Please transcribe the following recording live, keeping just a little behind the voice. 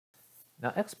Now,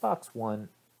 Xbox One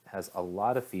has a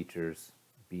lot of features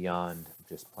beyond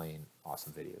just playing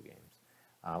awesome video games.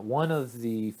 One of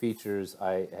the features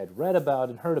I had read about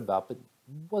and heard about, but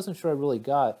wasn't sure I really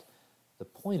got the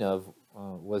point of,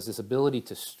 was this ability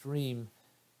to stream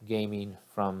gaming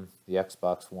from the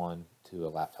Xbox One to a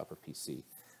laptop or PC.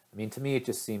 I mean, to me, it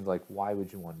just seemed like, why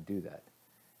would you want to do that?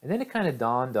 And then it kind of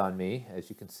dawned on me, as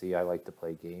you can see, I like to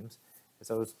play games, as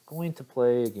I was going to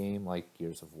play a game like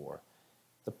Gears of War.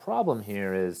 The problem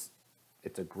here is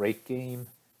it's a great game,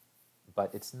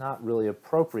 but it's not really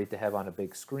appropriate to have on a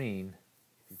big screen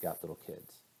if you've got little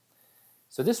kids.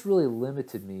 So this really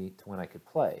limited me to when I could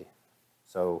play.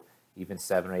 So even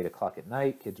 7 or 8 o'clock at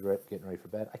night, kids are getting ready for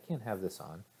bed, I can't have this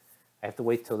on. I have to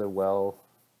wait till they're well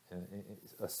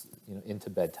into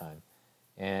bedtime.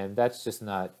 And that's just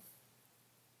not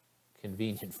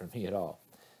convenient for me at all.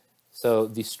 So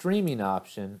the streaming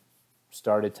option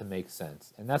started to make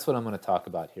sense. And that's what I'm going to talk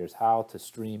about here, is how to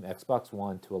stream Xbox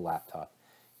One to a laptop.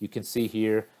 You can see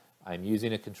here, I'm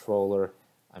using a controller,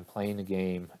 I'm playing a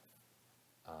game,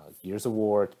 Gears of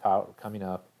War, it's coming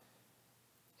up.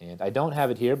 And I don't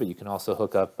have it here, but you can also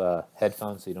hook up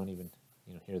headphones so you don't even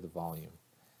hear the volume.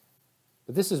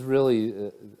 But this is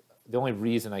really the only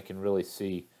reason I can really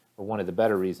see, or one of the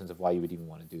better reasons of why you would even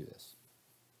want to do this.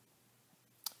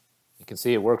 You can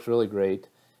see it works really great,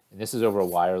 and this is over a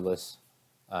wireless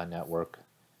network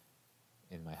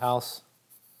in my house.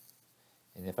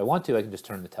 And if I want to, I can just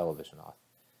turn the television off.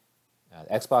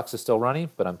 The Xbox is still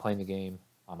running, but I'm playing the game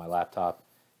on my laptop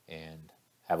and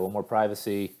have a little more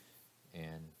privacy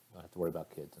and don't have to worry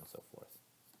about kids and so forth.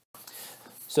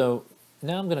 So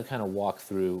now I'm going to kind of walk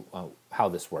through how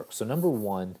this works. So number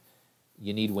one,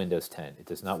 you need Windows 10. It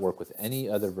does not work with any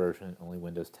other version, only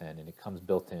Windows 10, and it comes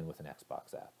built in with an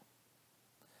Xbox app.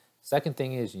 Second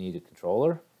thing is you need a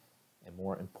controller, and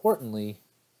more importantly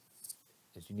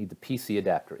is you need the PC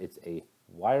adapter. It's a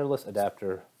wireless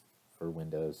adapter for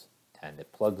Windows 10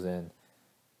 that plugs in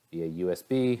via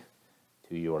USB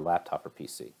to your laptop or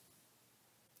PC.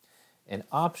 And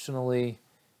optionally,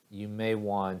 you may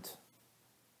want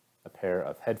a pair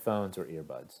of headphones or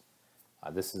earbuds.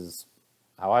 This is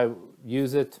how I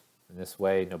use it. In this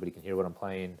way, nobody can hear what I'm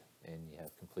playing, and you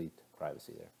have complete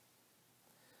privacy there.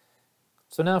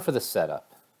 So now for the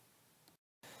setup.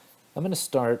 I'm going to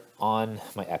start on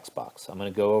my Xbox. I'm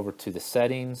going to go over to the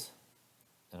settings,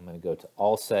 and I'm going to go to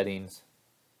all settings,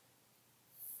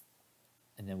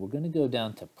 and then we're going to go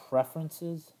down to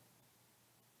preferences.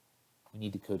 We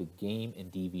need to go to game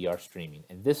and DVR streaming,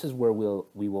 and this is where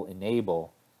we will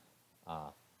enable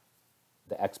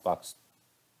the Xbox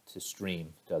to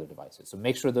stream to other devices. So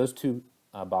make sure those two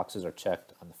boxes are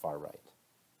checked on the far right.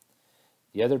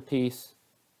 The other piece,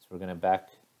 so we're going to back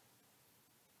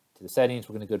to the settings,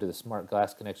 we're going to go to the smart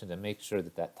glass connections and make sure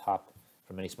that that top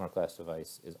from any smart glass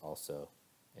device is also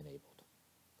enabled.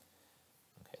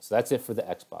 Okay, so that's it for the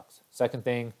Xbox. Second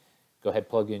thing, go ahead,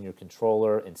 plug in your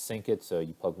controller and sync it. So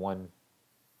you plug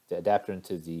the adapter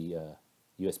into the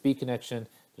USB connection.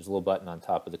 There's a little button on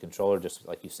top of the controller, just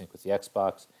like you sync with the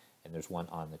Xbox, and there's one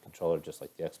on the controller, just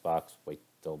like the Xbox. Wait,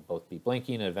 they'll both be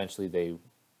blinking, and eventually they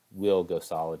will go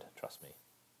solid, trust me.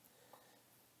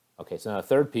 Okay, so now the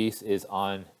third piece is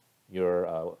on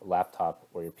your laptop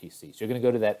or your PC. So you're going to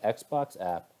go to that Xbox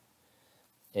app,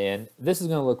 and this is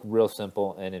going to look real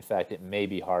simple, and in fact, it may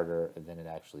be harder than it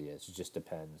actually is. It just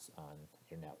depends on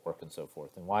your network and so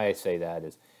forth. And why I say that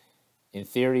is, in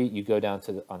theory, you go down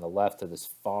to on the left to this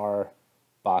far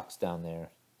box down there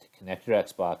to connect your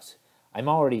Xbox. I'm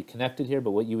already connected here,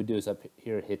 but what you would do is up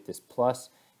here, hit this plus.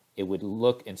 It would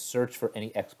look and search for any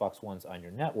Xbox Ones on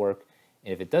your network,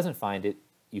 and if it doesn't find it,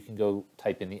 you can go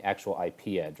type in the actual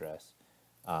IP address.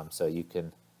 So you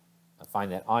can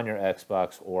find that on your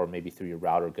Xbox, or maybe through your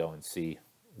router go and see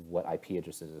what IP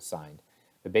address is assigned.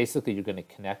 But basically, you're going to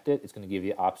connect it. It's going to give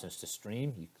you options to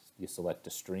stream. You select to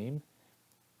stream,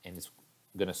 and it's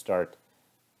going to start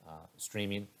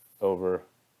streaming over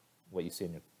what you see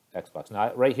in your Xbox.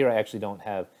 Now, right here, I actually don't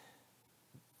have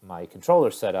my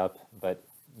controller set up, but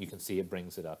you can see it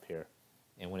brings it up here.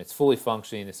 And when it's fully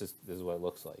functioning, this is what it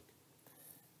looks like.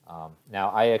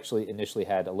 Now, I actually initially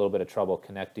had a little bit of trouble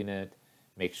connecting it.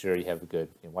 Make sure you have a good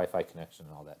Wi-Fi connection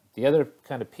and all that. The other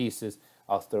kind of pieces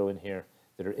I'll throw in here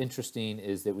that are interesting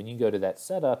is that when you go to that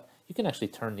setup, you can actually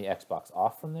turn the Xbox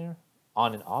off from there,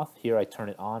 on and off. Here I turn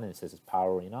it on, and it says it's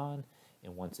powering on.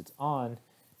 And once it's on,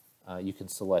 you can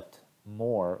select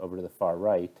more over to the far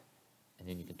right, and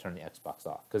then you can turn the Xbox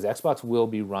off, because the Xbox will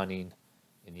be running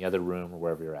in the other room or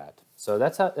wherever you're at. So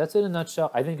that's it in a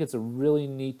nutshell. I think it's a really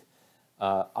neat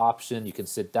option. You can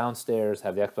sit downstairs,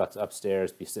 have the Xbox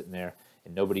upstairs, be sitting there,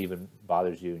 and nobody even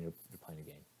bothers you, and you're playing a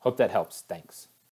game. Hope that helps. Thanks.